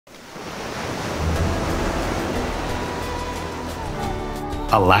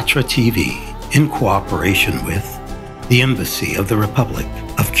ALLATRA TV, in cooperation with the Embassy of the Republic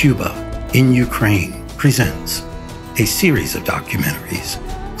of Cuba in Ukraine, presents a series of documentaries,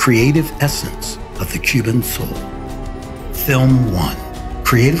 Creative Essence of the Cuban Soul. Film 1,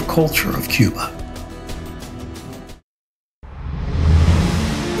 Creative Culture of Cuba.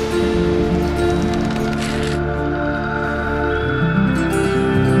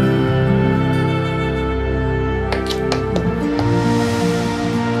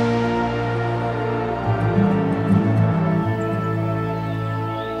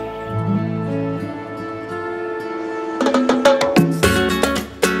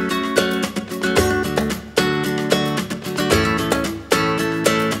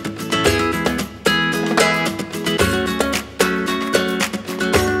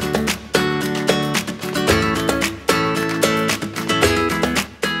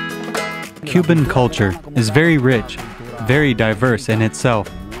 Cuban culture is very rich, very diverse in itself.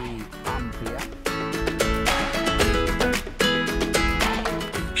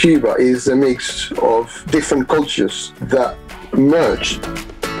 Cuba is a mix of different cultures that merge.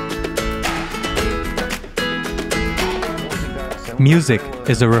 Music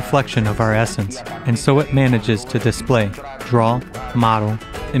is a reflection of our essence, and so it manages to display, draw, model,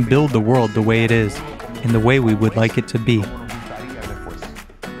 and build the world the way it is, in the way we would like it to be.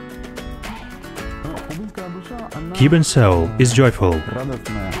 Cuban Soul is joyful.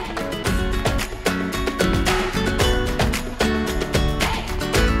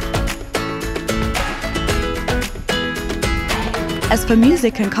 As for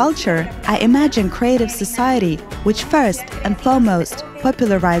music and culture, I imagine creative society which first and foremost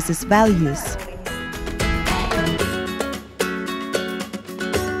popularizes values.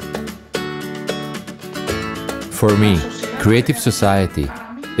 For me, creative society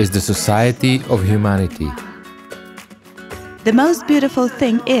is the society of humanity. The most beautiful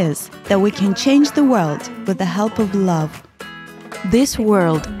thing is that we can change the world with the help of love. This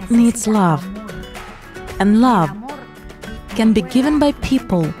world needs love, and love can be given by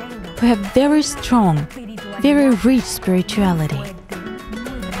people who have very strong, very rich spirituality.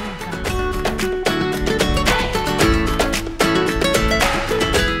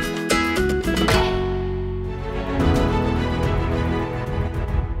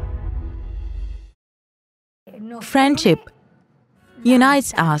 Friendship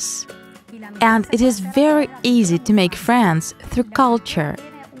unites us, and it is very easy to make friends through culture.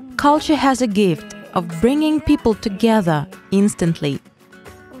 Culture has a gift of bringing people together instantly.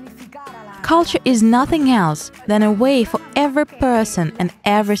 Culture is nothing else than a way for every person and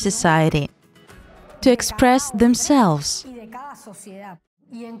every society to express themselves.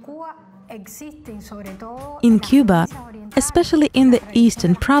 In Cuba, especially in the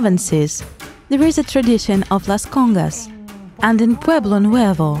eastern provinces, there is a tradition of las congas. And in Pueblo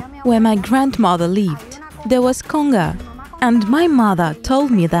Nuevo, where my grandmother lived, there was conga. And my mother told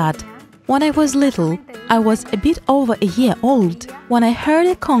me that when I was little, I was a bit over a year old, when I heard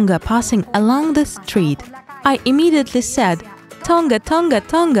a conga passing along the street, I immediately said, "Tonga, tonga,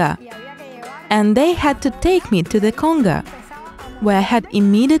 tonga!" And they had to take me to the conga, where I had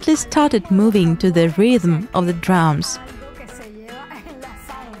immediately started moving to the rhythm of the drums.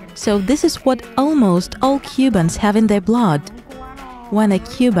 So this is what almost all Cubans have in their blood. When a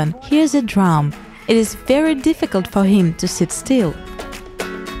Cuban hears a drum, it is very difficult for him to sit still.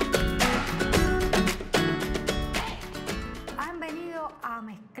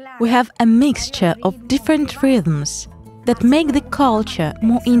 We have a mixture of different rhythms that make the culture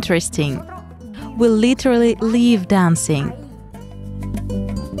more interesting. We literally live dancing.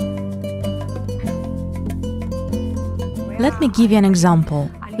 Let me give you an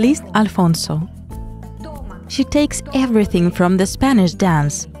example. Liz Alfonso. She takes everything from the Spanish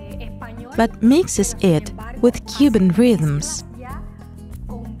dance, but mixes it with Cuban rhythms.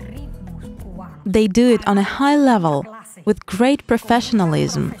 They do it on a high level, with great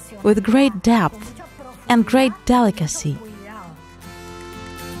professionalism, with great depth and great delicacy.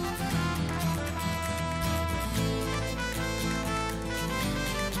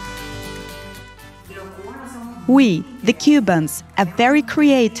 We, the Cubans, are very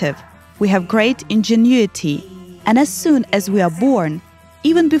creative. We have great ingenuity. And as soon as we are born,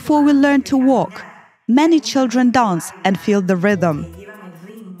 even before we learn to walk, many children dance and feel the rhythm.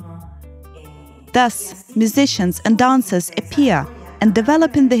 Thus, musicians and dancers appear and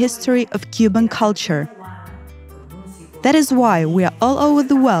develop in the history of Cuban culture. That is why we are all over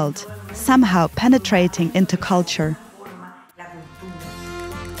the world, somehow penetrating into culture.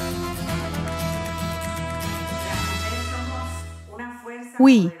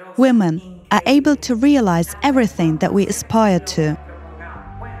 We, women, are able to realize everything that we aspire to.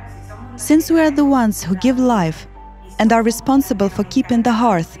 Since we are the ones who give life and are responsible for keeping the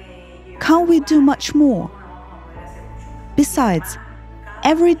hearth, can't we do much more? Besides,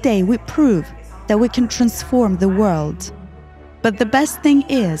 every day we prove that we can transform the world. But the best thing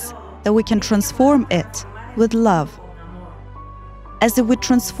is that we can transform it with love, as if we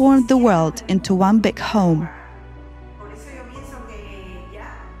transformed the world into one big home.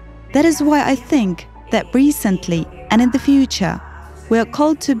 That is why I think that recently and in the future, we are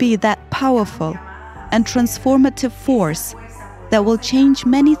called to be that powerful and transformative force that will change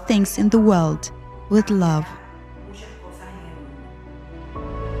many things in the world with love.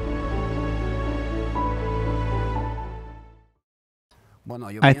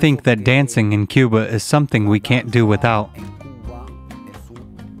 I think that dancing in Cuba is something we can't do without.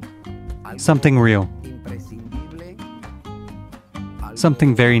 Something real.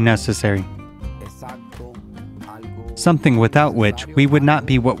 Something very necessary. Something without which we would not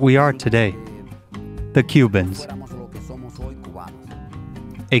be what we are today. The Cubans.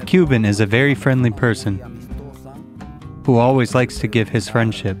 A Cuban is a very friendly person who always likes to give his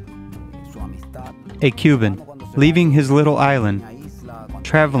friendship. A Cuban leaving his little island,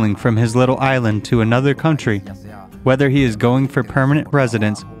 traveling from his little island to another country, whether he is going for permanent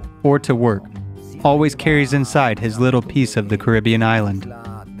residence or to work, always carries inside his little piece of the Caribbean island.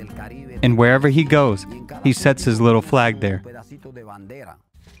 And wherever he goes, he sets his little flag there.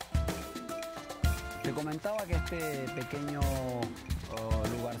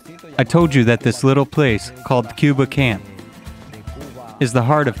 I told you that this little place called Cuba Camp is the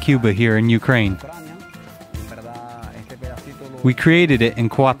heart of Cuba here in Ukraine. We created it in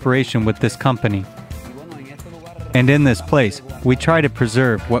cooperation with this company. And in this place, we try to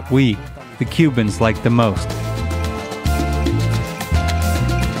preserve what we, the Cubans, like the most.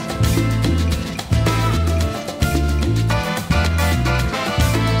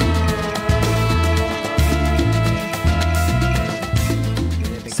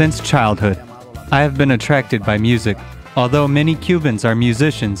 Since childhood, I have been attracted by music, although many Cubans are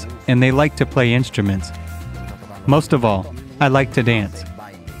musicians and they like to play instruments. Most of all, I like to dance.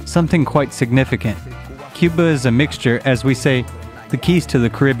 Something quite significant. Cuba is a mixture, as we say, the keys to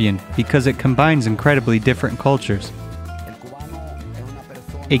the Caribbean, because it combines incredibly different cultures.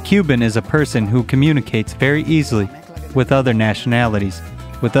 A Cuban is a person who communicates very easily with other nationalities,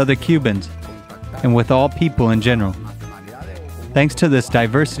 with other Cubans, and with all people in general. Thanks to this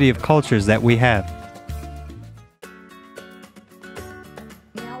diversity of cultures that we have.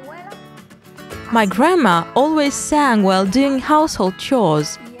 My grandma always sang while doing household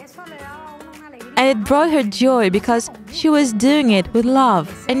chores, and it brought her joy because she was doing it with love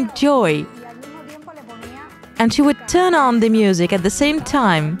and joy. And she would turn on the music at the same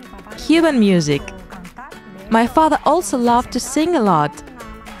time, Cuban music. My father also loved to sing a lot.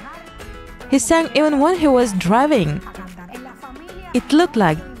 He sang even when he was driving. It looked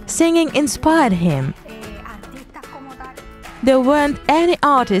like singing inspired him. There weren't any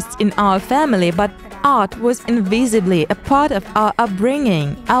artists in our family, but art was invisibly a part of our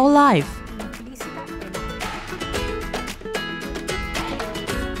upbringing, our life.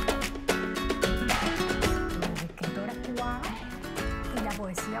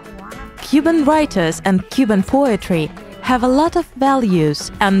 Cuban writers and Cuban poetry have a lot of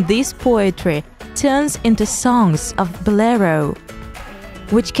values, and this poetry turns into songs of bolero,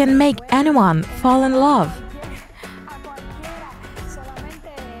 which can make anyone fall in love.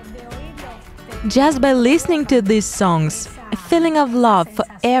 Just by listening to these songs, a feeling of love for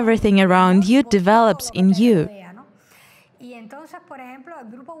everything around you develops in you.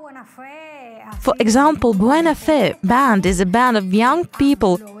 For example, Buena Fe band is a band of young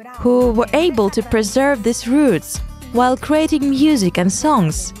people who were able to preserve these roots while creating music and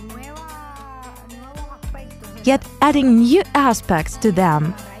songs, yet adding new aspects to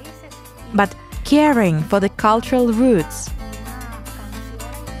them, but caring for the cultural roots.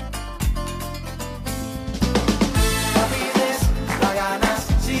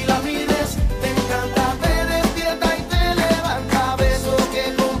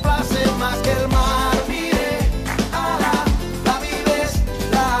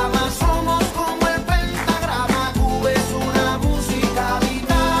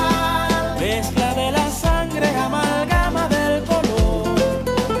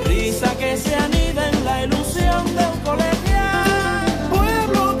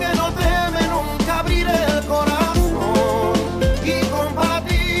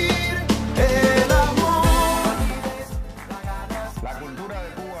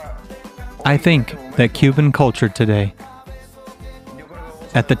 I think that Cuban culture today,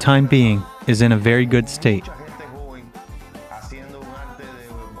 at the time being, is in a very good state.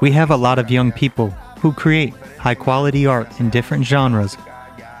 We have a lot of young people who create high-quality art in different genres,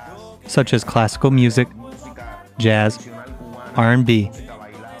 such as classical music, jazz, R&B,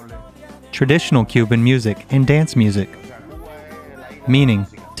 traditional Cuban music, and dance music. Meaning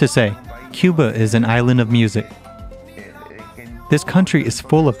to say, Cuba is an island of music. This country is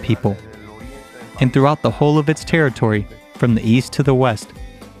full of people, and throughout the whole of its territory, from the east to the west,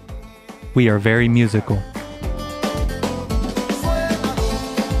 we are very musical.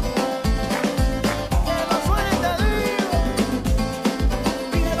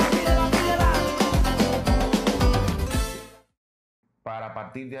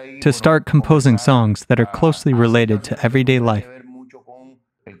 To start composing songs that are closely related to everyday life,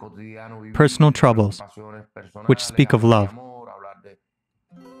 personal troubles, which speak of love,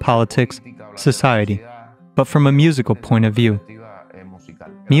 politics, society, but from a musical point of view.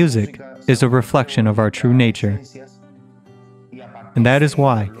 Music is a reflection of our true nature, and that is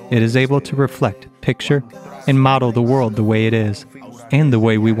why it is able to reflect, picture, and model the world the way it is, and the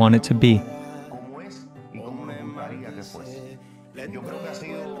way we want it to be.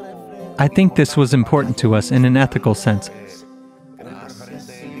 I think this was important to us in an ethical sense,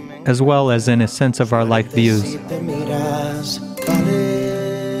 as well as in a sense of our life views.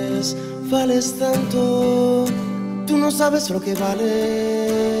 Vales tanto, tú no sabes lo que vales.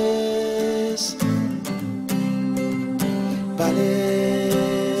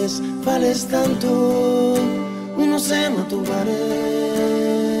 Vales tanto, un océano tú vales.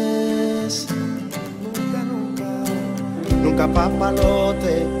 Nunca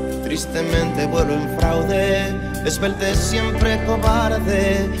papalote, tristemente vuelo en fraude. Desperté siempre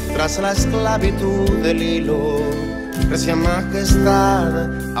cobarde, tras la esclavitud del hilo. Gracia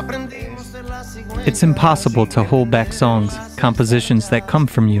majestad, aprendí. It's impossible to hold back songs, compositions that come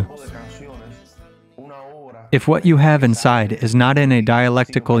from you. If what you have inside is not in a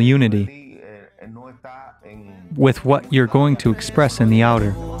dialectical unity with what you're going to express in the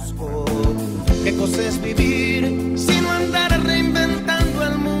outer.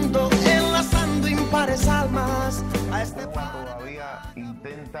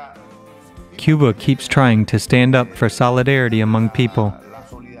 Cuba keeps trying to stand up for solidarity among people.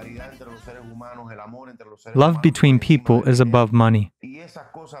 Love between people is above money.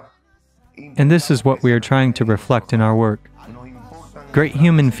 And this is what we are trying to reflect in our work. Great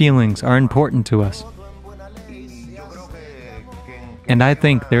human feelings are important to us. And I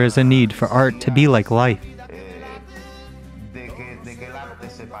think there is a need for art to be like life.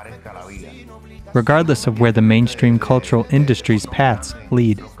 Regardless of where the mainstream cultural industry's paths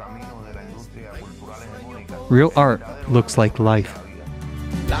lead. Real art looks like life.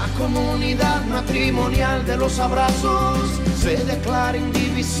 La comunidad matrimonial de los abrazos se declara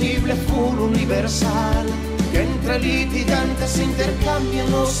indivisible, full universal. Que entre litigantes se intercambien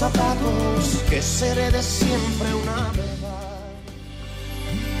los zapatos, que se herede siempre una verdad.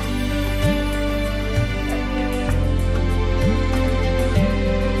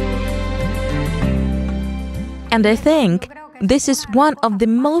 And I think this is one of the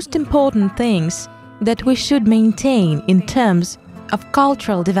most important things that we should maintain in terms of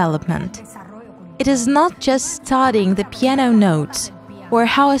cultural development. It is not just studying the piano notes or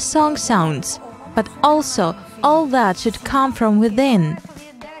how a song sounds, but also all that should come from within,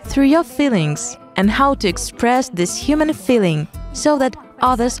 through your feelings and how to express this human feeling so that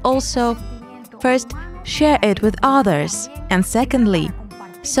others also, first, share it with others, and secondly,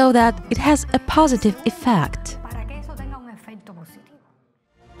 so that it has a positive effect.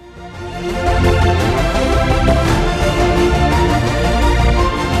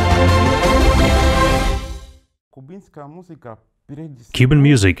 Cuban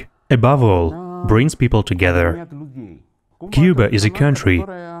music, above all, brings people together. Cuba is a country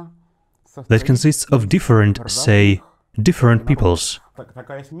that consists of different peoples.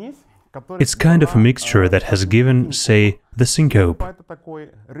 It's kind of a mixture that has given, say, the syncope.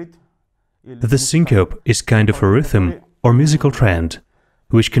 The syncope is kind of a rhythm or musical trend,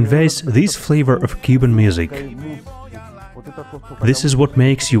 which conveys this flavor of Cuban music. This is what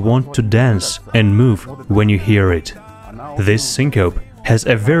makes you want to dance and move when you hear it. This syncope has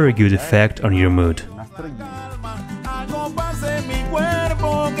a very good effect on your mood.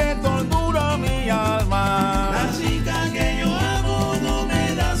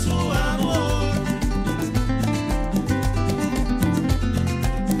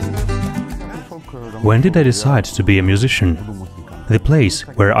 When did I decide to be a musician? The place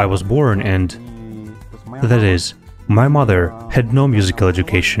where I was born and... that is, my mother had no musical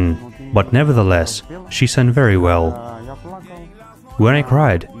education, but nevertheless, she sang very well. When I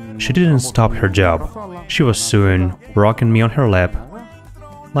cried, she didn't stop her job. She was soon rocking me on her lap.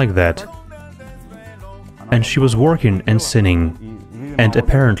 like that. And she was working and singing. And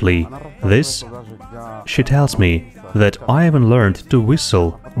apparently, she tells me that I even learned to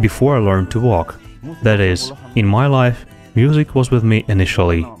whistle before I learned to walk. That is, in my life, music was with me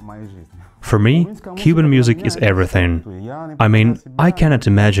initially. For me, Cuban music is everything. I mean, I cannot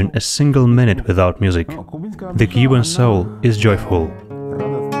imagine a single minute without music. The Cuban soul is joyful.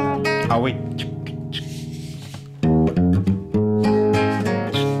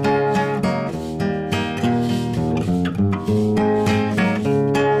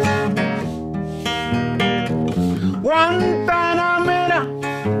 Guantanamera,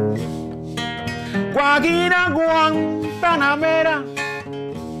 Guajira Guantanamera,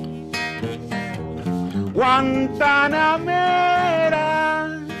 Guantanamera,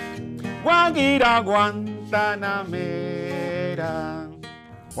 Guajira Guantanamera.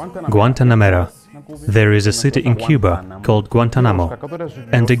 Guantanamera. There is a city in Cuba called Guantanamo,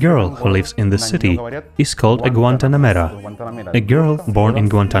 and a girl who lives in the city is called a Guantanamera, a girl born in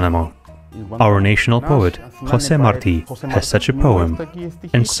Guantanamo. Our national poet, José Martí, has such a poem,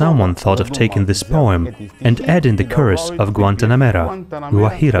 and someone thought of taking this poem and adding the chorus of Guantanamera,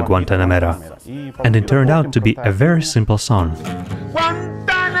 Guajira Guantanamera, and it turned out to be a very simple song.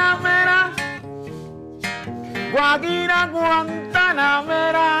 Guantanamera, Guajira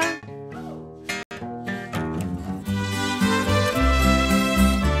Guantanamera.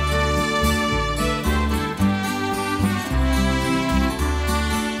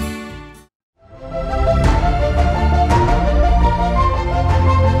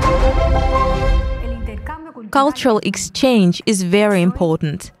 Cultural exchange is very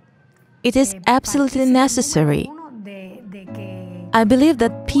important. It is absolutely necessary. I believe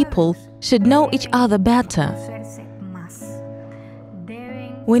that people should know each other better.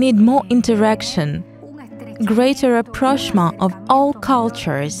 We need more interaction, greater rapprochement of all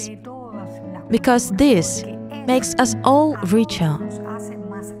cultures, because this makes us all richer.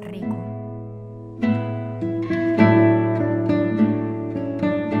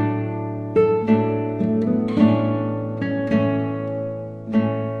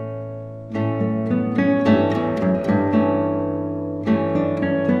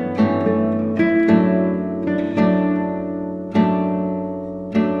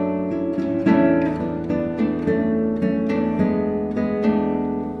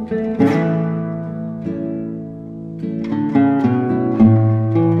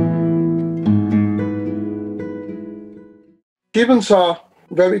 Cubans are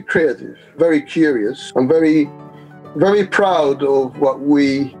very creative, very curious, and very proud of what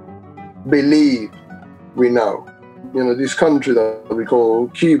we believe we know. You know, this country that we call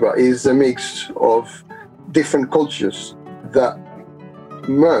Cuba is a mix of different cultures that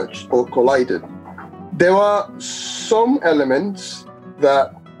merged or collided. There are some elements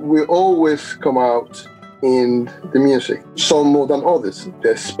that will always come out in the music, some more than others.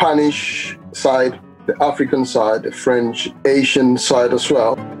 The Spanish side, the African side, the French, Asian side as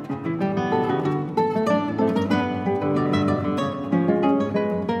well.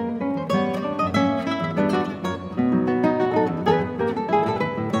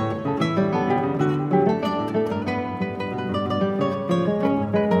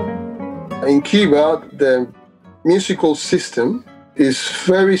 In Cuba, the musical system is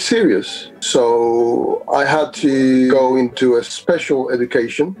very serious. So I had to go into a special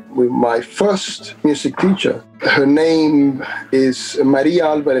education with my first music teacher. Her name is Maria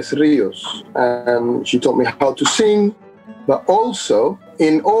Alvarez Rios, and she taught me how to sing, but also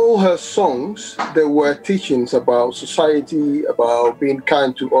in all her songs, there were teachings about society, about being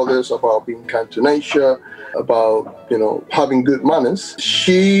kind to others, about being kind to nature, about, you know, having good manners.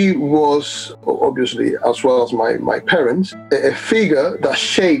 She was, obviously, as well as my parents, a figure that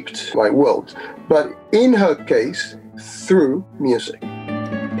shaped my world, but in her case, through music.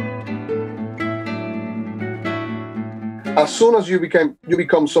 As soon as you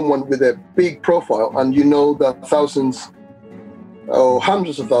become someone with a big profile, and you know that thousands or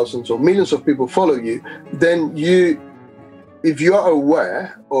hundreds of thousands or millions of people follow you, then if you are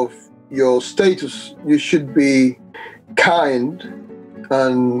aware of your status, you should be kind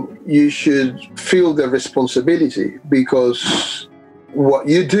and you should feel the responsibility, because what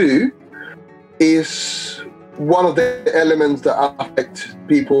you do is one of the elements that affect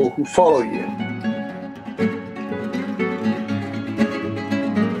people who follow you.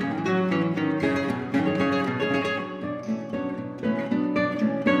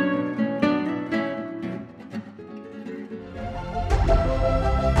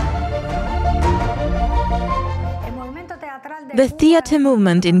 The theater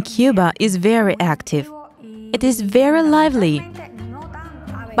movement in Cuba is very active. It is very lively.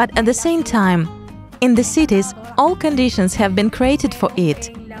 But at the same time, in the cities, all conditions have been created for it,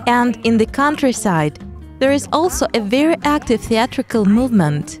 and in the countryside, there is also a very active theatrical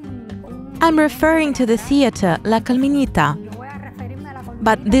movement. I'm referring to the theater La Colmenita.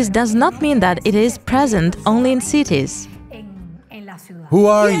 But this does not mean that it is present only in cities. Who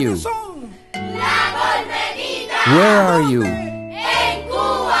are you? Where are you?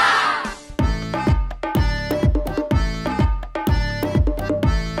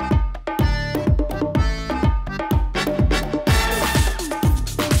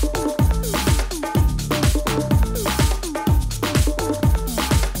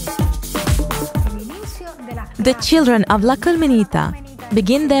 The children of La Colmenita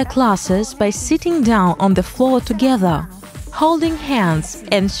begin their classes by sitting down on the floor together, holding hands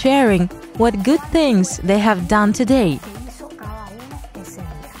and sharing what good things they have done today.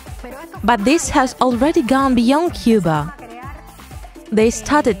 But this has already gone beyond Cuba. They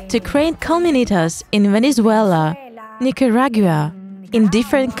started to create Colmenitas in Venezuela, Nicaragua, in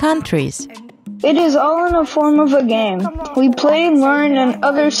different countries. It is all in a form of a game. We play and learn in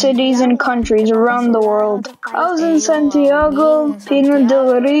other cities and countries around the world. I was in Santiago, Pinar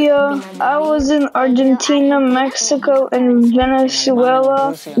del Rio. I was in Argentina, Mexico, and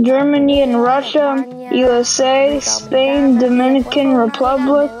Venezuela, Germany and Russia, USA, Spain, Dominican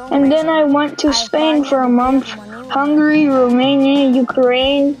Republic, and then I went to Spain for a month, Hungary, Romania,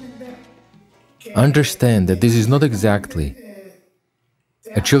 Ukraine. Understand that this is not exactly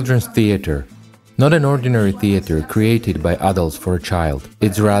a children's theater. Not an ordinary theater created by adults for a child.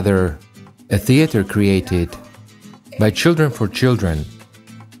 It's rather a theater created by children for children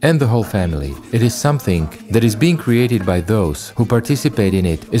and the whole family. It is something that is being created by those who participate in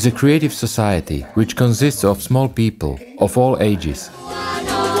it as a creative society which consists of small people of all ages.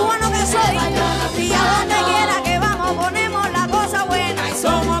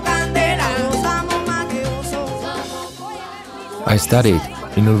 I studied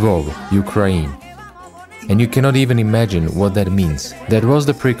in Lvov, Ukraine. And you cannot even imagine what that means. That was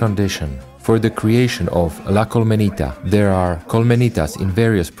the precondition for the creation of La Colmenita. There are Colmenitas in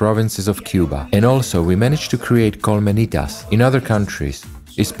various provinces of Cuba. And also we managed to create Colmenitas in other countries,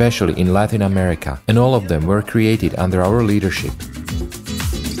 especially in Latin America. And all of them were created under our leadership.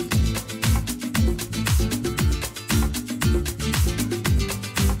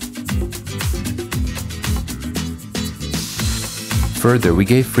 Further, we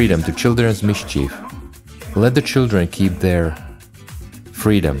gave freedom to children's mischief. Let the children keep their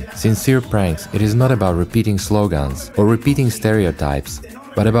freedom. Sincere pranks, it is not about repeating slogans or repeating stereotypes,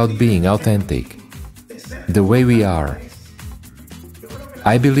 but about being authentic, the way we are.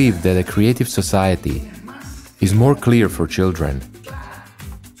 I believe that a creative society is more clear for children.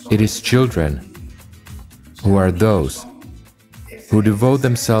 It is children who are those who devote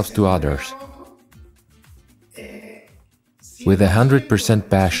themselves to others with 100%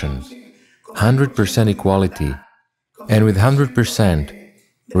 passion, 100% equality, and with 100%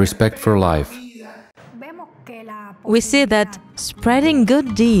 respect for life. We see that spreading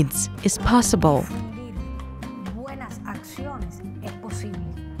good deeds is possible.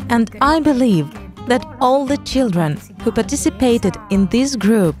 And I believe that all the children who participated in this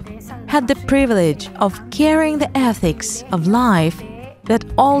group had the privilege of carrying the ethics of life that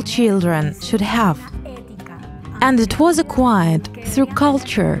all children should have. And it was acquired through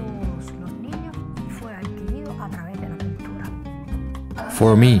culture.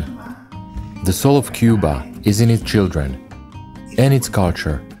 For me, the soul of Cuba is in its children and its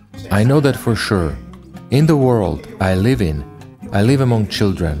culture. I know that for sure. In the world I live in, I live among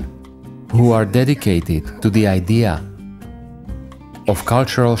children who are dedicated to the idea of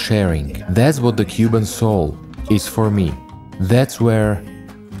cultural sharing. That's what the Cuban soul is for me. That's where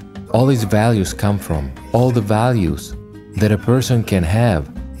all these values come from. All the values that a person can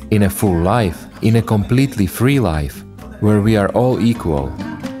have in a full life, in a completely free life, where we are all equal.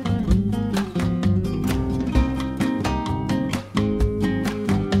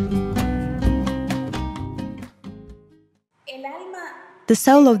 The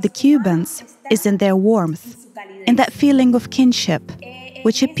soul of the Cubans is in their warmth, in that feeling of kinship,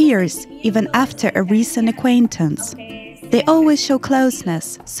 which appears even after a recent acquaintance. They always show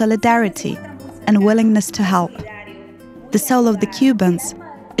closeness, solidarity, and willingness to help. The soul of the Cubans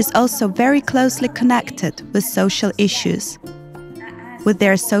is also very closely connected with social issues, with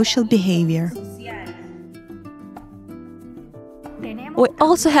their social behavior. We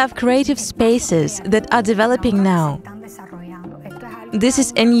also have creative spaces that are developing now. This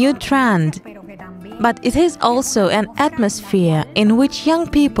is a new trend, but it is also an atmosphere in which young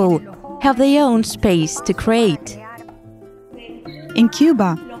people have their own space to create. In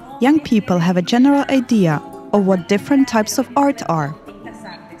Cuba, young people have a general idea of what different types of art are.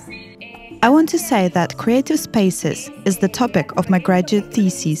 I want to say that creative spaces is the topic of my graduate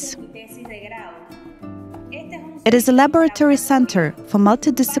thesis. It is a laboratory center for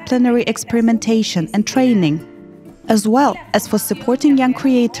multidisciplinary experimentation and training, as well as for supporting young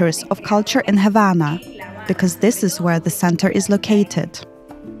creators of culture in Havana, because this is where the center is located.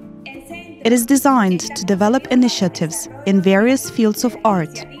 It is designed to develop initiatives in various fields of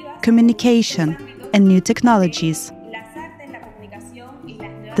art, communication, and new technologies.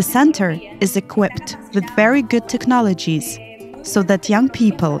 The center is equipped with very good technologies so that young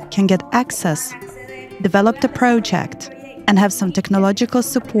people can get access, develop the project, and have some technological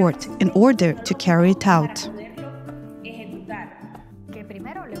support in order to carry it out.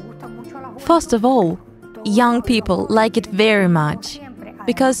 First of all, young people like it very much,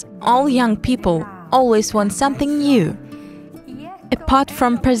 because all young people always want something new, apart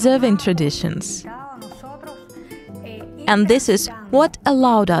from preserving traditions. And this is what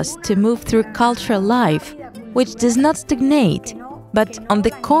allowed us to move through cultural life, which does not stagnate, but on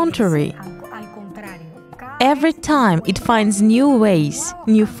the contrary. Every time it finds new ways,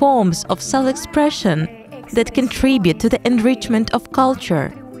 new forms of self-expression that contribute to the enrichment of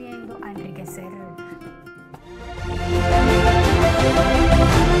culture.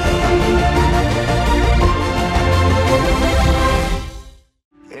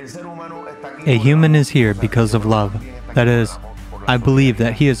 A human is here because of love. That is, I believe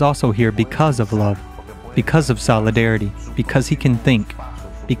that he is also here because of love, because of solidarity, because he can think,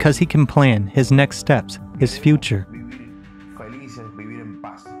 because he can plan his next steps, his future.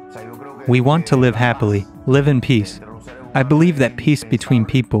 We want to live happily, live in peace. I believe that peace between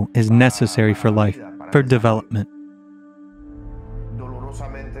people is necessary for life, for development.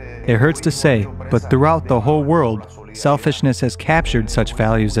 It hurts to say, but throughout the whole world, selfishness has captured such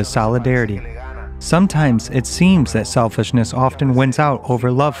values as solidarity. Sometimes it seems that selfishness often wins out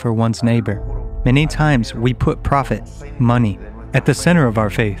over love for one's neighbor. Many times we put profit, money, at the center of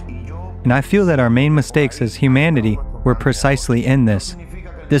our faith. And I feel that our main mistakes as humanity were precisely in this.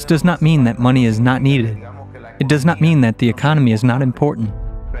 This does not mean that money is not needed. It does not mean that the economy is not important.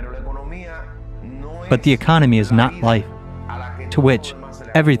 But the economy is not life, to which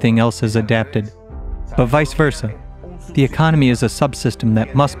everything else is adapted. But vice versa. The economy is a subsystem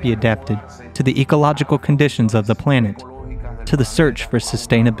that must be adapted to the ecological conditions of the planet, to the search for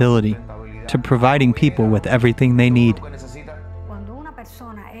sustainability, to providing people with everything they need.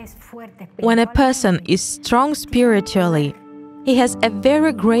 When a person is strong spiritually, he has a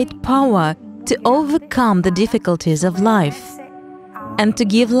very great power to overcome the difficulties of life and to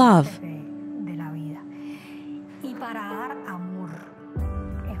give love.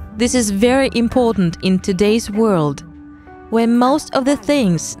 This is very important in today's world, where most of the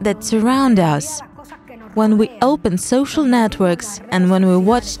things that surround us, when we open social networks and when we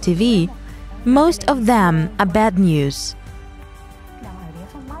watch TV, most of them are bad news.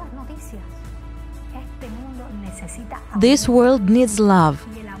 This world needs love.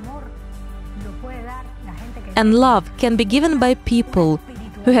 And love can be given by people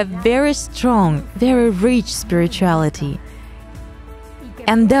who have very strong, very rich spirituality.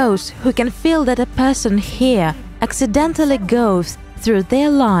 And those who can feel that a person here accidentally goes through their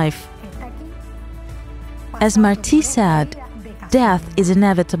life. As Martí said, death is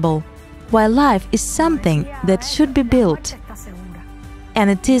inevitable, while life is something that should be built. And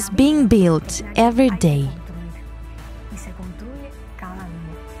it is being built every day.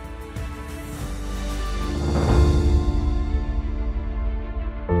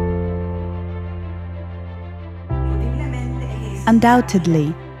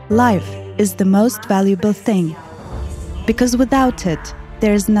 Undoubtedly, life is the most valuable thing, because without it,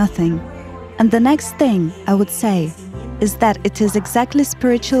 there is nothing. And the next thing I would say is that it is exactly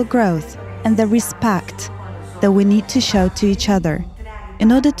spiritual growth and the respect that we need to show to each other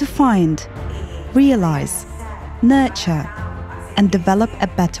in order to find, realize, nurture, and develop a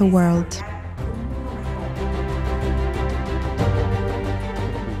better world.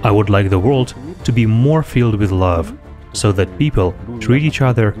 I would like the world to be more filled with love, so that people treat each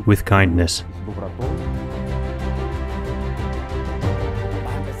other with kindness.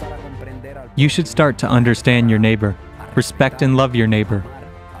 You should start to understand your neighbor, respect and love your neighbor.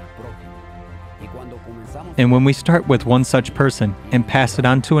 And when we start with one such person and pass it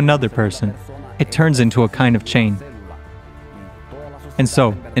on to another person, it turns into a kind of chain. And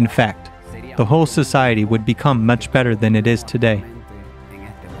so, in fact, the whole society would become much better than it is today.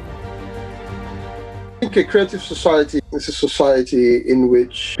 I think a creative society is a society in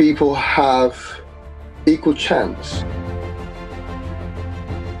which people have equal chance.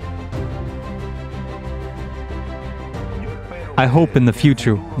 I hope in the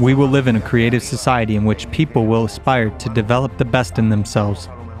future we will live in a creative society in which people will aspire to develop the best in themselves.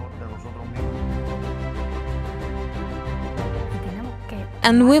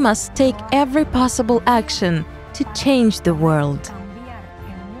 And we must take every possible action to change the world.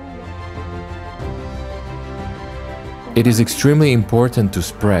 It is extremely important to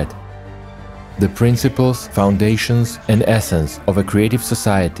spread the principles, foundations, and essence of a creative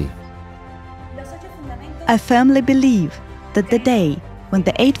society. I firmly believe that the day when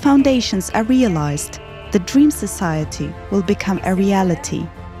the 8 foundations are realized, the dream society will become a reality.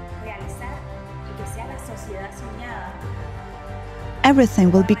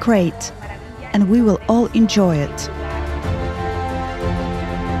 Everything will be great, and we will all enjoy it.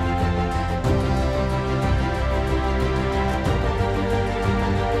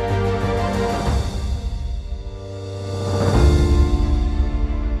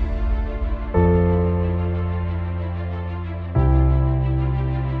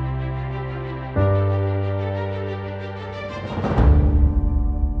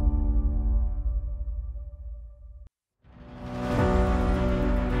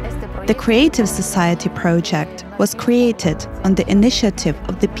 The Creative Society project was created on the initiative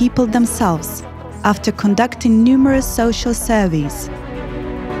of the people themselves after conducting numerous social surveys,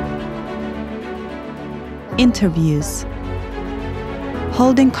 interviews,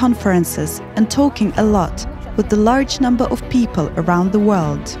 holding conferences and talking a lot with a large number of people around the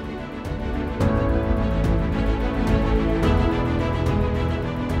world.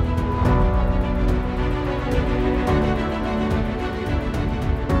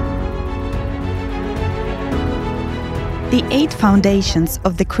 The 8 foundations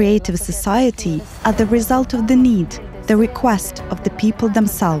of the Creative Society are the result of the need, the request of the people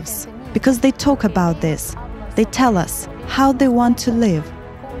themselves. Because they talk about this, they tell us how they want to live,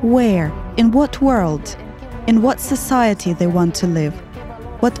 where, in what world, in what society they want to live,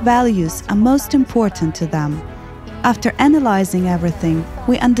 what values are most important to them. After analyzing everything,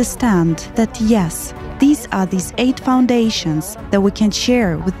 we understand that yes, these are these 8 foundations that we can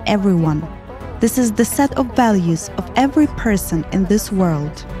share with everyone. This is the set of values of every person in this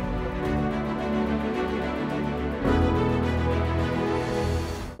world.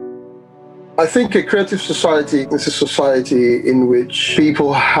 I think a creative society is a society in which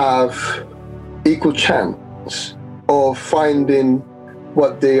people have equal chance of finding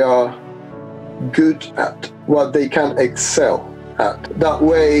what they are good at, what they can excel at. That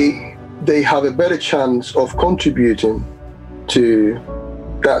way, they have a better chance of contributing to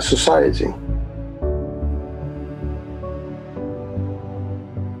that society.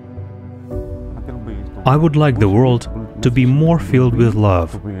 I would like the world to be more filled with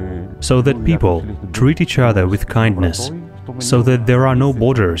love, so that people treat each other with kindness, so that there are no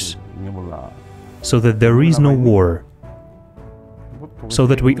borders, so that there is no war, so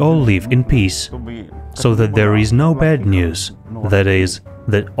that we all live in peace, so that there is no bad news, that is,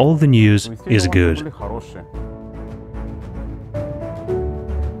 that all the news is good.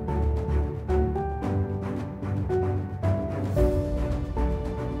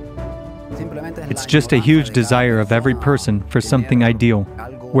 It's just a huge desire of every person for something ideal,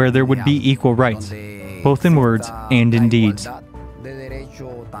 where there would be equal rights, both in words and in deeds.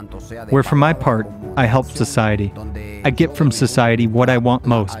 Where for my part, I help society. I get from society what I want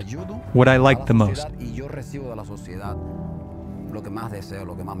most, what I like the most.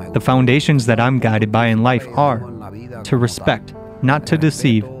 The foundations that I'm guided by in life are to respect, not to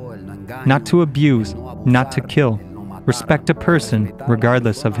deceive, not to abuse, not to kill. Respect a person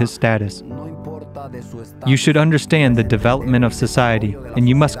regardless of his status. You should understand the development of society, and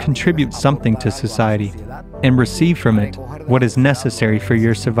you must contribute something to society and receive from it what is necessary for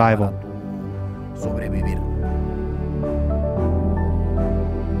your survival.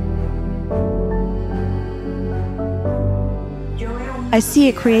 I see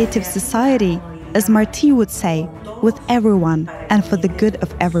a creative society, as Martí would say, with everyone and for the good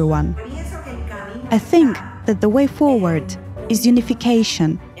of everyone. I think that the way forward is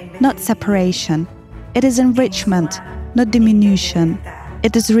unification, not separation. It is enrichment, not diminution.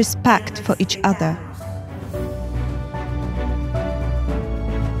 It is respect for each other.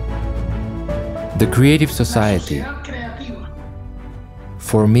 The creative society,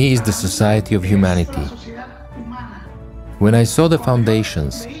 for me, is the society of humanity. When I saw the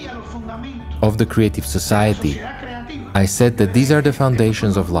foundations of the creative society, I said that these are the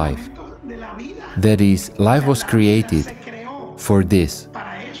foundations of life. That is, life was created for this.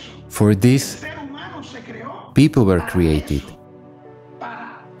 For this, people were created.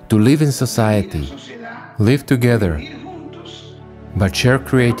 To live in society, live together, but share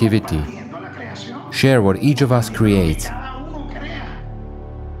creativity, share what each of us creates,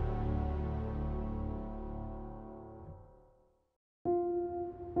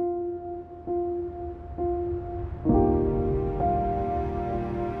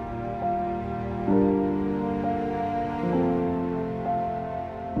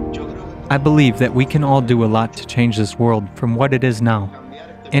 I believe that we can all do a lot to change this world from what it is now.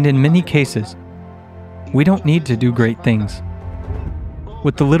 And in many cases, we don't need to do great things.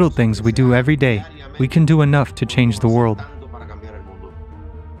 With the little things we do every day, we can do enough to change the world.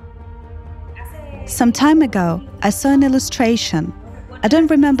 Some time ago, I saw an illustration. I don't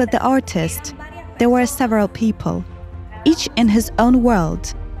remember the artist. There were several people, each in his own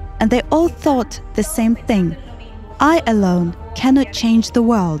world, and they all thought the same thing. I alone cannot change the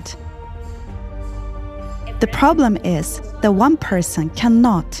world. The problem is that one person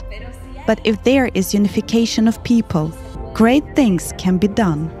cannot. But if there is unification of people, great things can be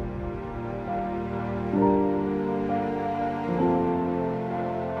done.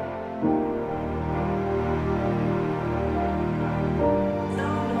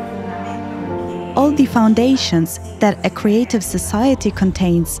 All the foundations that a creative society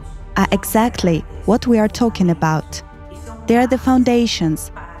contains are exactly what we are talking about. They are the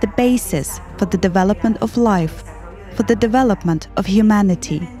foundations, the basis for the development of life, for the development of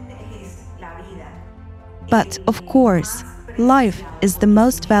humanity. But, of course, life is the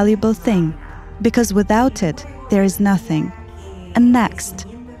most valuable thing, because without it, there is nothing. And next,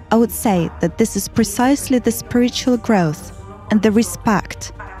 I would say that this is precisely the spiritual growth and the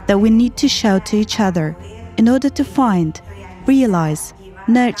respect that we need to show to each other in order to find, realize,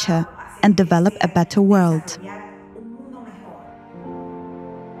 nurture, and develop a better world.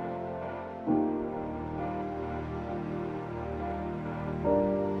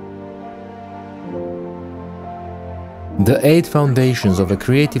 The 8 foundations of a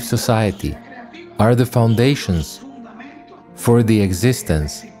creative society are the foundations for the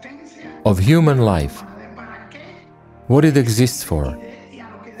existence of human life, what it exists for,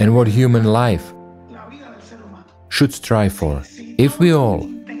 and what human life should strive for. If we all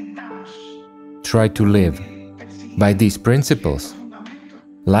try to live by these principles,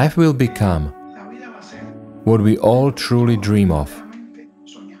 life will become what we all truly dream of.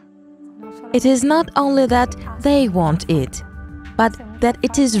 It is not only that they want it, but that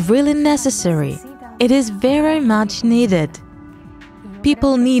it is really necessary. It is very much needed.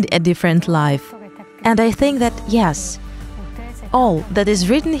 People need a different life. And I think that, yes, all that is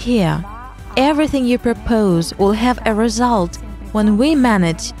written here, everything you propose will have a result when we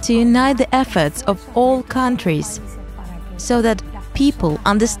manage to unite the efforts of all countries, so that people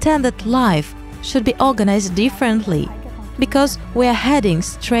understand that life should be organized differently, because we are heading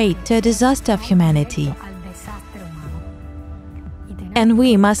straight to a disaster of humanity. And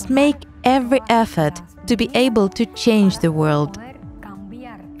we must make every effort to be able to change the world,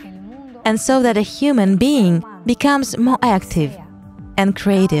 and so that a human being becomes more active and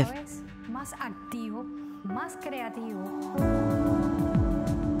creative.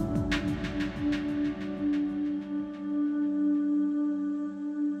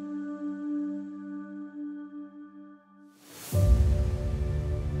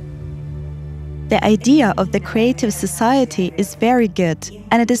 The idea of the creative society is very good,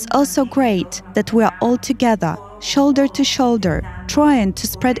 and it is also great that we are all together, shoulder to shoulder, trying to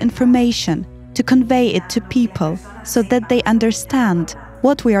spread information, to convey it to people, so that they understand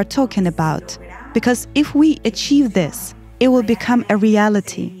what we are talking about. Because if we achieve this, it will become a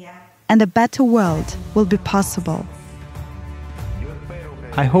reality, and a better world will be possible.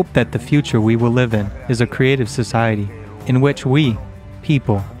 I hope that the future we will live in is a creative society in which we,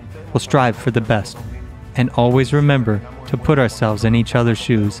 people, will strive for the best, and always remember to put ourselves in each other's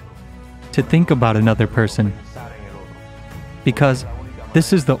shoes, to think about another person. Because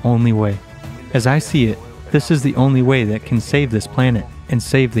this is the only way. As I see it, this is the only way that can save this planet and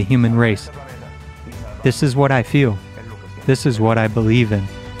save the human race. This is what I feel. This is what I believe in.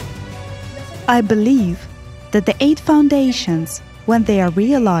 I believe that the 8 foundations, when they are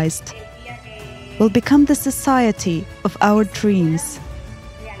realized, will become the society of our dreams.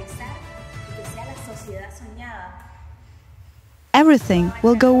 Everything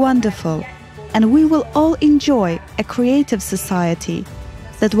will go wonderful, and we will all enjoy a creative society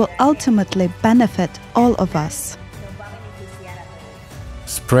that will ultimately benefit all of us.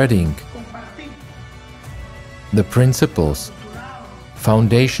 Spreading the principles,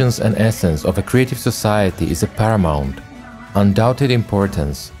 foundations and essence of a creative society is a paramount, undoubted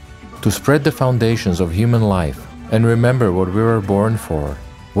importance to spread the foundations of human life and remember what we were born for,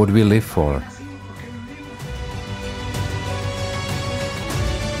 what we live for.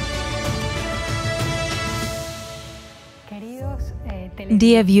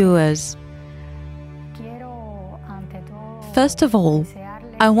 Dear viewers, first of all,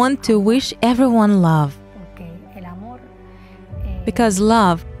 I want to wish everyone love, because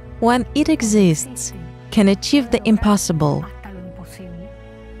love, when it exists, can achieve the impossible.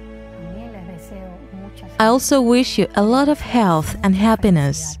 I also wish you a lot of health and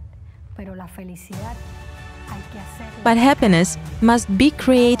happiness. But happiness must be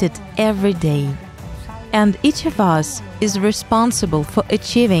created every day, and each of us is responsible for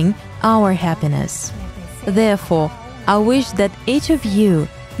achieving our happiness. Therefore, I wish that each of you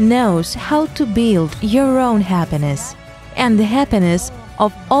knows how to build your own happiness and the happiness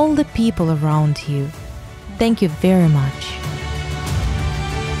of all the people around you. Thank you very much.